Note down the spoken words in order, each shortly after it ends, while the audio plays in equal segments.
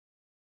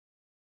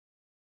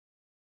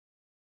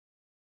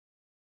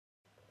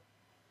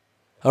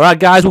Alright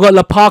guys, we've got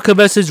La Parka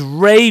versus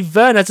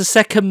Raven as the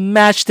second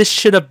match. This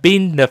should have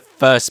been the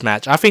first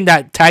match. I think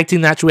that tag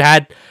team match we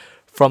had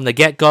from the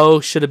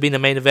get-go should have been the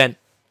main event.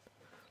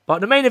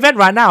 But the main event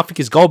right now, I think,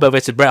 is Goldberg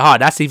versus Bret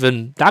Hart.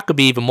 That could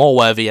be even more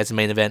worthy as a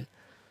main event.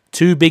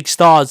 Two big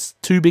stars,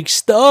 two big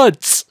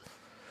studs.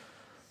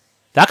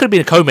 That could have been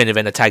a co-main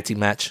event, a tag team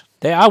match.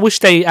 I wish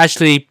they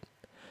actually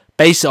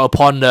based it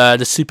upon the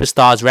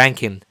superstars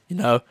ranking, you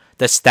know,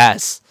 the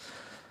stats.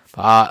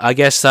 I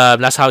guess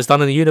that's how it's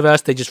done in the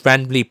universe. They just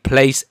randomly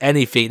place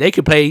anything. They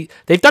could play.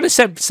 They've done it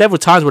several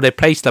times where they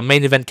placed the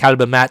main event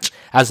caliber match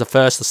as the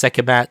first or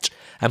second match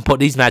and put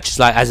these matches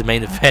like as a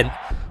main event,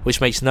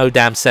 which makes no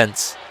damn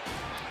sense.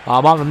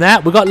 Apart from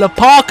that, we got La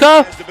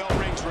Parka.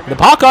 La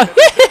Parka.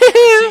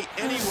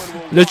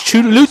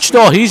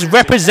 Luchador. He's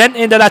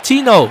representing the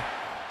Latino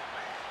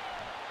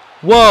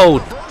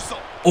World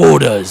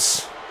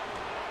Orders.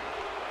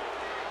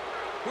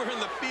 We're in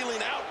the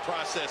feeling out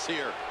process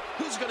here.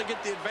 Who's going to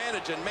get the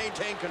advantage and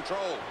maintain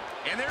control?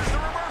 And there's the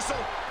reversal.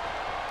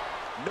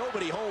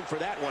 Nobody home for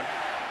that one.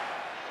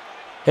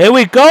 Here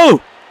we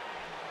go.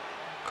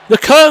 The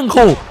curtain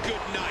call. Good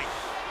night.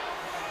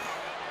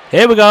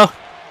 Here we go.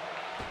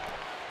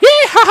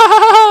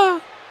 Yeah.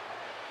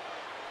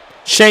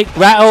 Shake,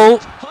 rattle,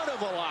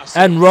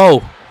 and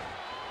roll.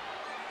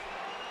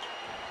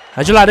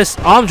 How'd you like this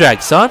arm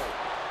drag, son?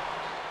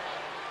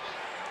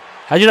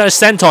 How'd you like this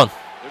senton?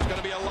 There's going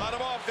to be a lot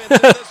of offense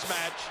in this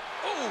match.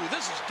 Oh,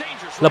 this is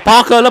dangerous. La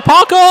Parka, La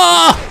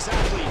Parka!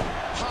 Exactly.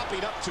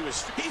 Hopping up to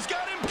his feet. He's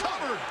got him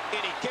covered,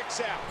 and he kicks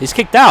out. He's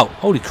kicked out.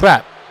 Holy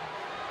crap.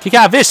 Kick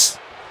out of this.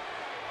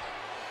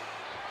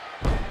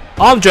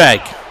 Arm drag.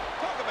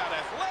 Talk about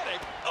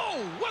athletic. Oh,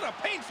 what a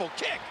painful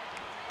kick.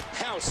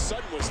 How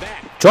sudden was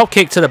that? Drop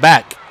kick to the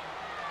back.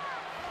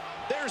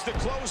 There's the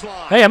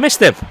clothesline. Hey, I missed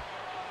him.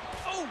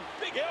 Oh,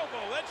 big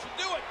elbow. That should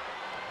do it.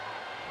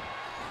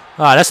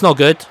 Ah, that's not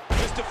good.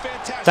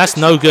 That's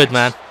no good,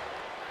 man.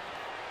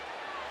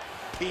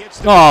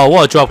 Oh,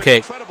 what a drop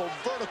kick. Incredible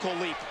vertical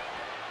leap.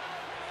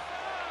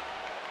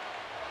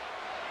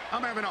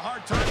 I'm having a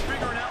hard time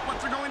figuring out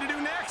what they're going to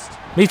do next.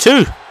 Me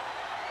too.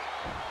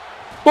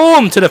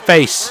 Boom to the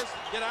face.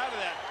 Get out of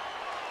that.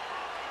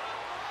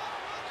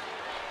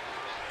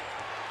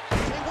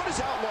 Hey, what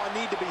does Outlaw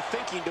need to be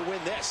thinking to win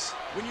this?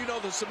 When you know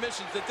the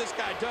submissions that this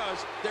guy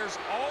does, there's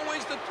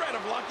always the threat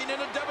of locking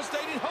in a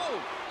devastating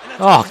hold.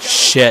 Oh,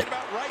 shit.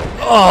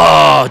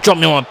 Oh, drop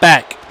me on my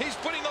back.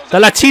 The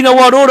Latino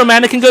World Order,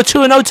 man, they can go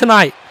 2-0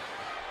 tonight.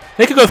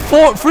 They could go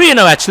 3-0,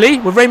 actually,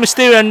 with Rey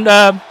Mysterio and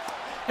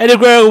Eddie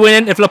Guerrero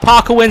winning. If La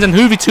Parka wins and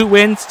Hoovy Toot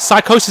wins,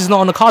 Psychosis is not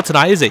on the card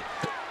tonight, is he?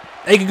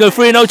 They could go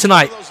 3-0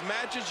 tonight.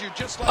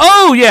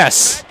 Oh,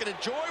 yes.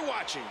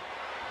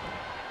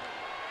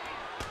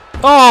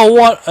 Oh,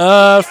 what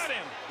earth.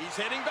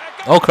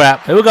 Oh,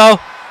 crap. Here we go.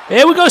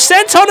 Here we go.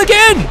 Senton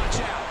again.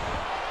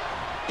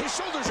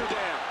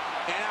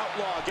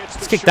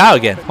 It's kicked out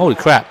again. Holy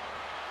crap.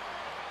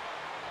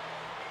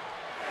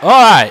 All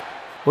right.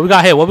 What we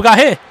got here? What we got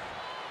here?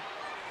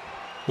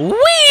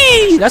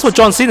 Whee! That's what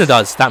John Cena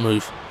does, that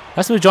move.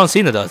 That's what John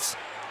Cena does.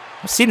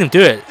 I've seen him do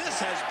it.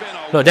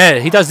 Look there.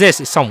 He does this.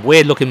 It's some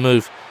weird looking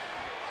move.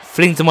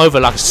 Flings him over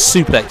like a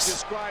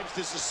suplex.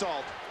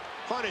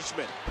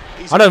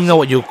 I don't even know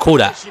what you call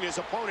that.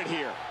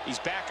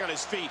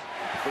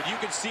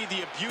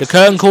 The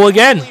curtain call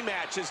again.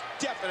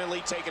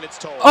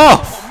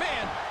 Oh!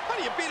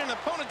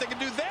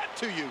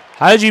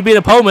 How did you beat an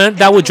opponent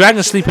that would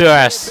dragon sleep your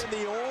ass?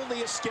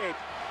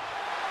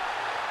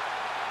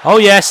 Oh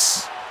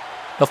yes.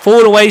 The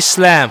fall away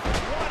slam.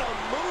 What a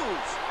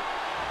move.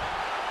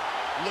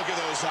 Look at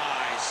those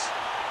eyes.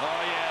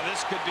 Oh yeah,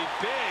 this could be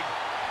big.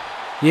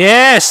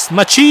 Yes,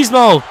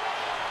 machismo.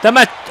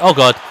 Oh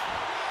god.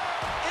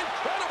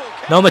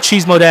 No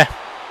machismo there.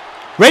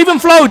 Raven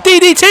Flow,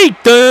 DDT.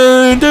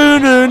 Dun,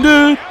 dun, dun,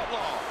 dun.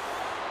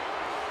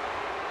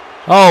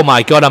 Oh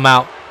my god, I'm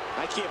out.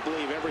 I can't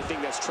believe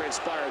everything that's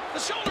transpired. The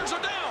shoulders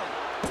are down.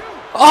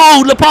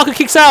 Oh, La Parka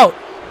kicks out.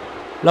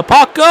 La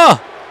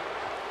Parka.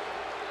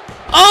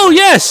 Oh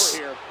yes.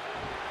 1,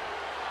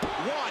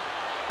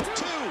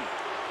 2.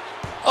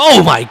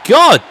 Oh my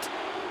god.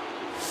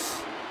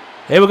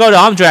 Here we go, the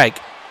arm drag.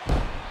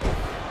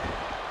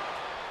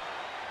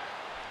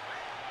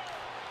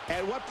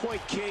 At what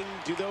point, King,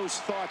 do those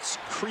thoughts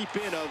creep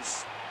in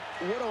of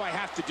what do I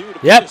have to do to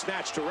put this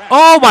match to rest?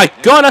 Oh my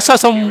god, that's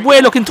some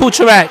weird looking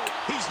torture rack.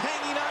 He's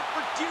hanging on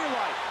for dear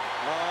life.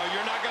 Oh,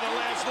 you're not gonna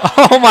last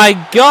long. Oh my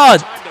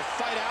god.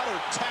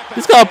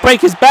 He's gonna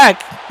break his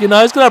back. You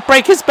know, he's gonna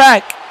break his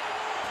back.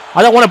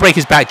 I don't want to break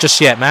his back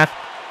just yet, man.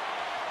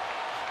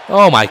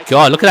 Oh my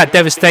god, look at that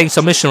devastating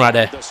submission right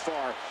there.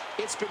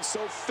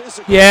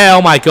 Yeah,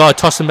 oh my god,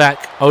 toss him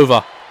back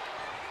over.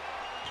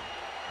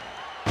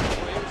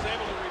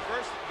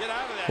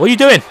 What are you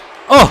doing?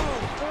 Oh!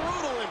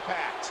 Brutal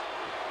impact.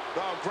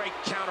 Oh, great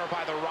counter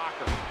by the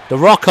Rocker. The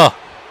Rocker.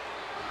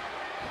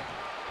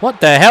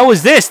 What the hell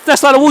is this?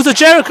 That's like the Walls of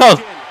Jericho.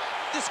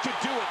 This could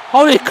do it.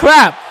 Holy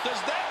crap.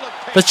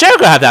 Does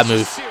Jericho have that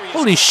move?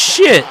 Holy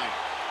shit.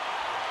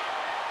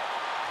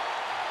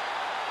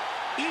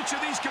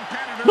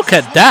 Look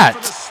at that.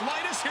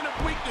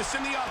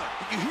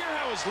 You hear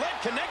how his leg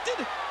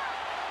connected?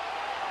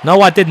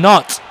 No, I did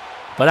not.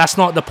 But that's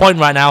not the point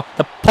right now.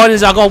 The point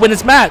is I gotta win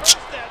this match.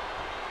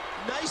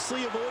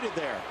 Nicely avoided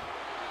there.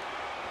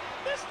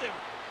 Missed him.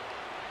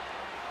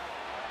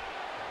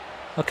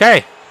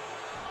 Okay.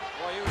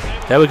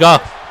 There we go.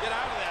 Get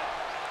out of that.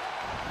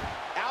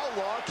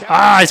 Outlaw.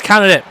 Ah, he's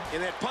counted it.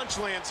 And that punch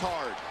lands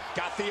hard.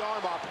 Got the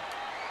arm up.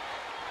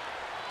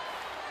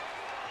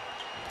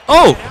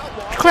 Oh,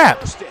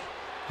 crap.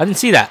 I didn't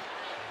see that.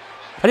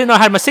 I didn't know I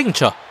had my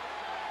signature.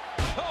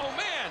 Oh,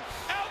 man.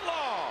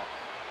 Outlaw.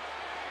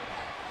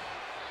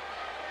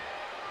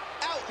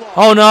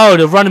 Oh, no,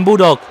 the running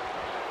bulldog.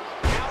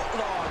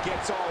 Outlaw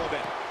gets all of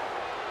it.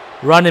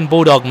 Running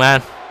bulldog,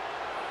 man.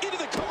 Into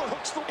the cover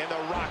hooks and the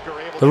rocker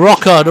able The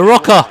rocker, the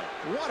rocker.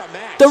 What a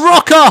match. The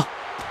rocker.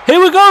 Here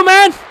we go,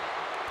 man.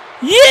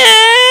 Yeah!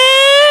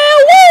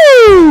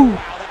 Woo! We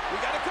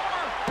got a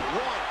cover.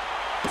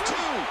 1, 2,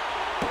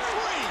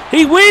 3.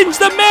 He wins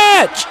the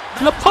match.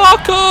 The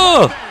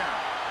Parka.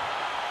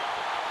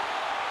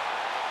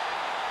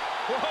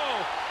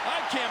 Whoa,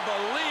 I can't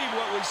believe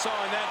what we saw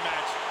in that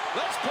match.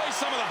 Let's play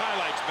some of the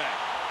highlights back.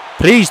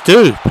 Please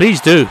do. Please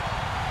do.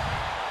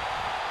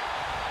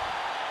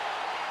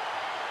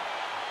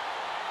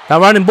 That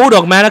running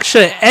bulldog, man, that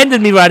should have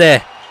ended me right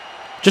there.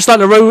 Just like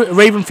the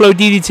Ravenflow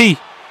DDT.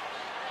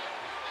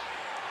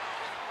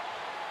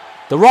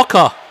 The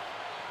rocker.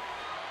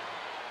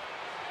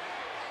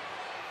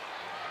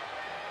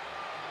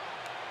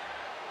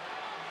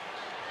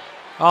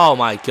 Oh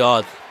my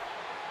god.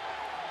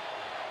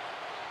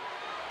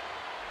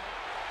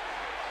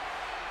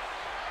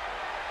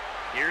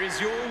 Here is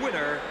your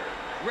winner,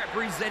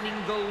 representing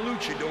the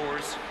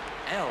Luchadors,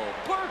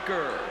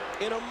 Parker.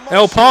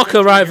 El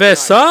Parka right there,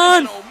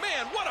 son. Oh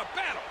man, what a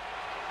battle.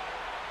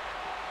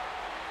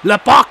 La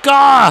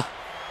Parka.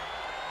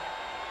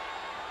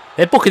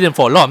 They're booking him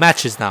for a lot of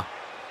matches now.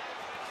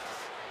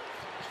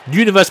 The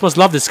universe must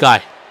love this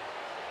guy.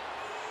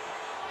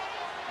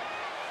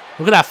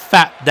 Look at that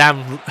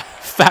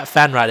fat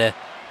fan right there.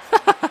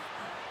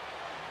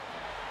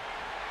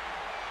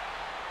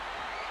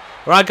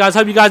 Alright guys,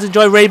 hope you guys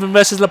enjoy Raven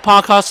versus La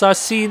Parka. So I'll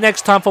see you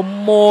next time for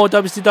more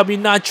WCW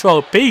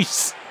Nitro.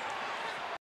 Peace.